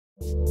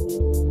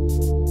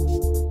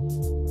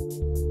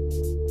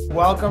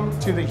Welcome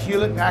to the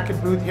Hewlett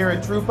Packard booth here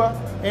at Drupa,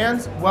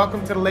 and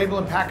welcome to the Label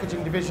and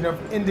Packaging division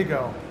of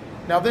Indigo.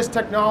 Now this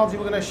technology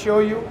we're going to show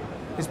you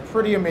is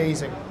pretty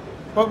amazing,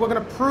 but we're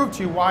going to prove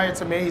to you why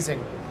it's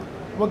amazing.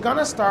 We're going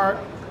to start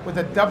with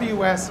a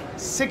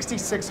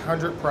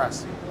WS6600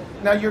 press.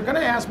 Now you're going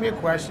to ask me a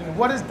question,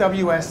 what does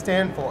WS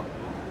stand for?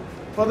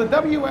 Well, the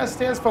WS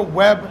stands for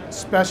Web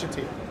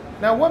Specialty.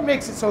 Now what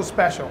makes it so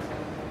special?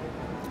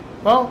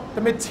 Well,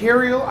 the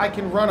material I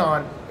can run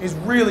on is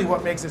really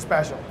what makes it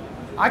special.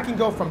 I can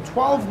go from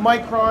 12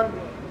 micron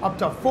up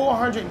to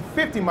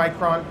 450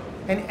 micron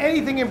and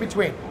anything in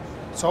between.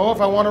 So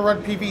if I want to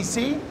run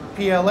PVC,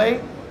 PLA,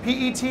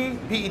 PET,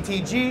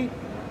 PETG,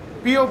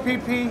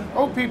 BOPP,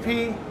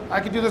 OPP, I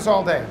can do this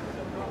all day.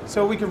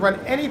 So we can run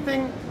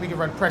anything. We can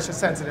run pressure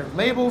sensitive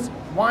labels,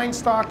 wine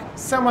stock,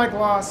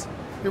 semi-gloss.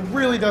 It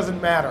really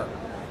doesn't matter.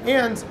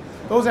 And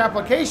those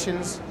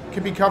applications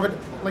can be covered,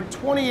 like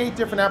 28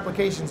 different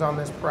applications on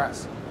this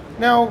press.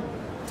 Now,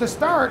 to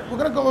start, we're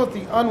going to go with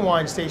the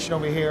unwind station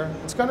over here.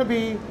 It's going to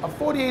be a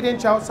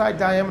 48-inch outside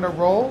diameter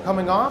roll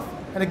coming off.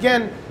 And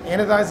again,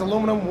 anodized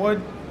aluminum,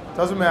 wood,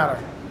 doesn't matter.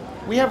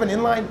 We have an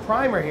inline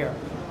primer here.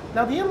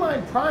 Now the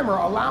inline primer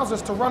allows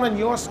us to run on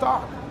your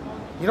stock.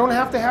 You don't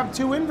have to have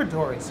two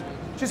inventories.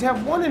 Just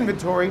have one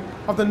inventory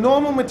of the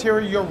normal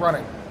material you're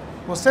running.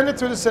 We'll send it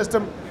through the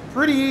system.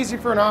 Pretty easy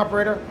for an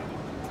operator.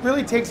 It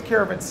really takes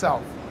care of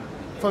itself.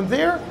 From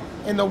there,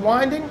 in the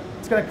winding,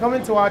 it's going to come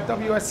into our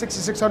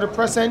WS6600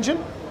 press engine.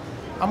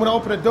 I'm going to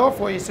open a door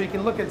for you so you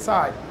can look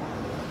inside.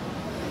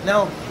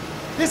 Now,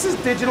 this is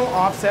digital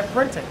offset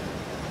printing.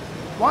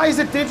 Why is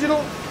it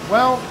digital?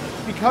 Well,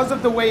 because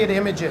of the way it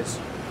images.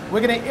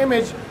 We're going to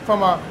image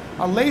from a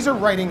laser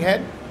writing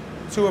head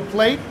to a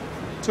plate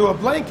to a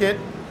blanket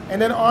and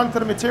then onto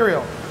the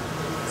material.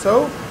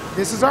 So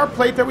this is our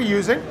plate that we're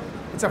using.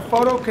 It's a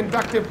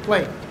photoconductive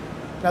plate.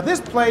 Now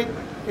this plate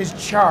is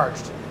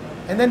charged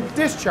and then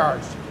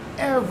discharged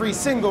every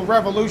single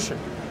revolution.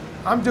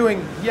 I'm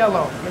doing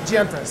yellow,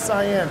 magenta,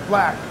 cyan,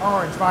 black,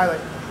 orange,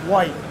 violet,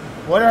 white,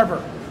 whatever.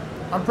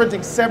 I'm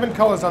printing 7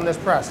 colors on this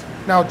press.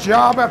 Now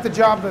job after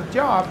job after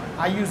job,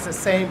 I use the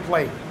same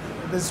plate,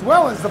 as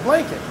well as the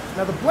blanket.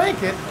 Now the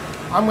blanket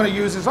I'm going to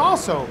use is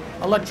also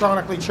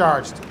electronically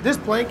charged. This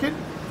blanket,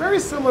 very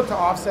similar to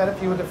offset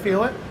if you were to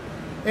feel it.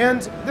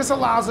 And this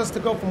allows us to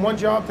go from one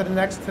job to the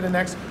next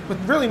with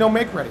really no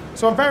make ready.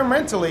 So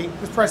environmentally,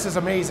 this press is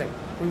amazing.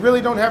 We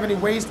really don't have any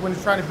waste when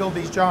we're trying to build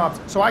these jobs.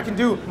 So I can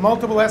do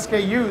multiple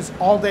SKUs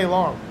all day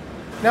long.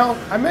 Now,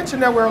 I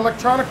mentioned that we're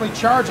electronically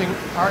charging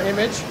our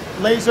image,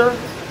 laser,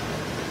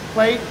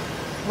 plate,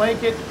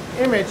 blanket,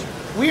 image.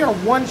 We are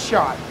one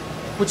shot,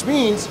 which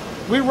means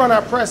we run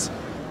our press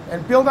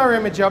and build our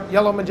image up,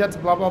 yellow, magenta,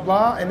 blah, blah,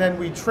 blah, and then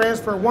we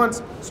transfer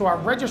once, so our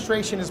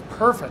registration is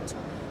perfect.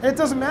 And it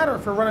doesn't matter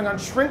if we're running on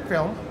shrink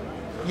film.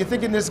 You're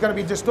thinking there's going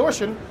to be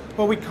distortion,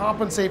 but we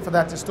compensate for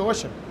that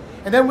distortion.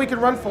 And then we can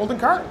run fold and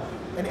cart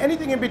and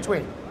anything in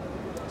between.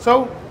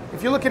 So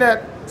if you're looking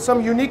at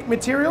some unique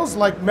materials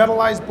like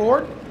metallized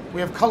board, we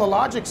have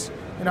ColorLogix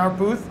in our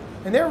booth,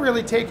 and they're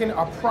really taking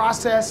a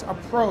process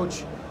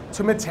approach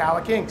to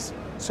metallic inks.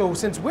 So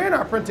since we're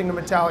not printing the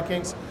metallic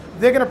inks,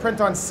 they're going to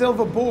print on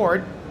silver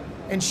board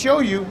and show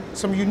you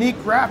some unique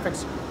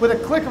graphics with a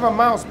click of a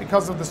mouse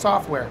because of the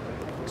software.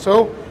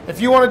 So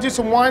if you want to do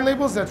some wine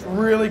labels that's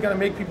really going to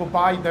make people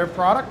buy their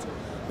product,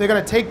 they're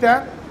going to take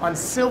that on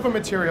silver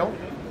material,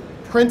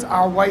 print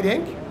our white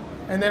ink,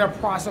 and then a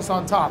process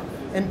on top.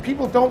 And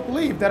people don't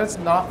believe that it's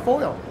not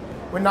foil.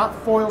 We're not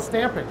foil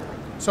stamping.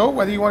 So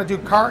whether you want to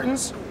do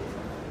cartons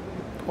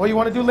or you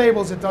want to do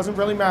labels, it doesn't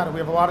really matter. We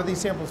have a lot of these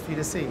samples for you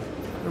to see.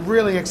 They're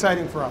really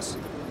exciting for us.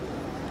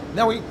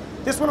 Now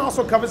this one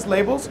also covers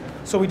labels.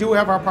 So we do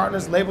have our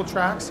partners Label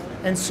Tracks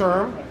and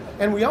CERM.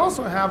 And we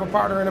also have a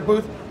partner in a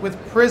booth with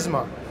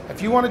Prisma.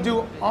 If you want to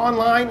do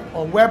online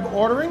or web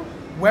ordering,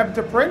 web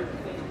to print,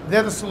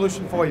 they're the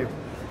solution for you.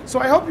 So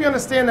I hope you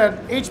understand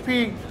that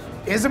HP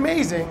is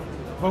amazing,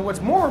 but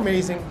what's more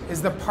amazing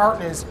is the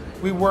partners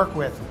we work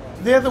with.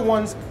 They're the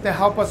ones that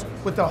help us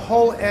with the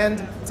whole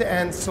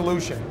end-to-end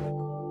solution.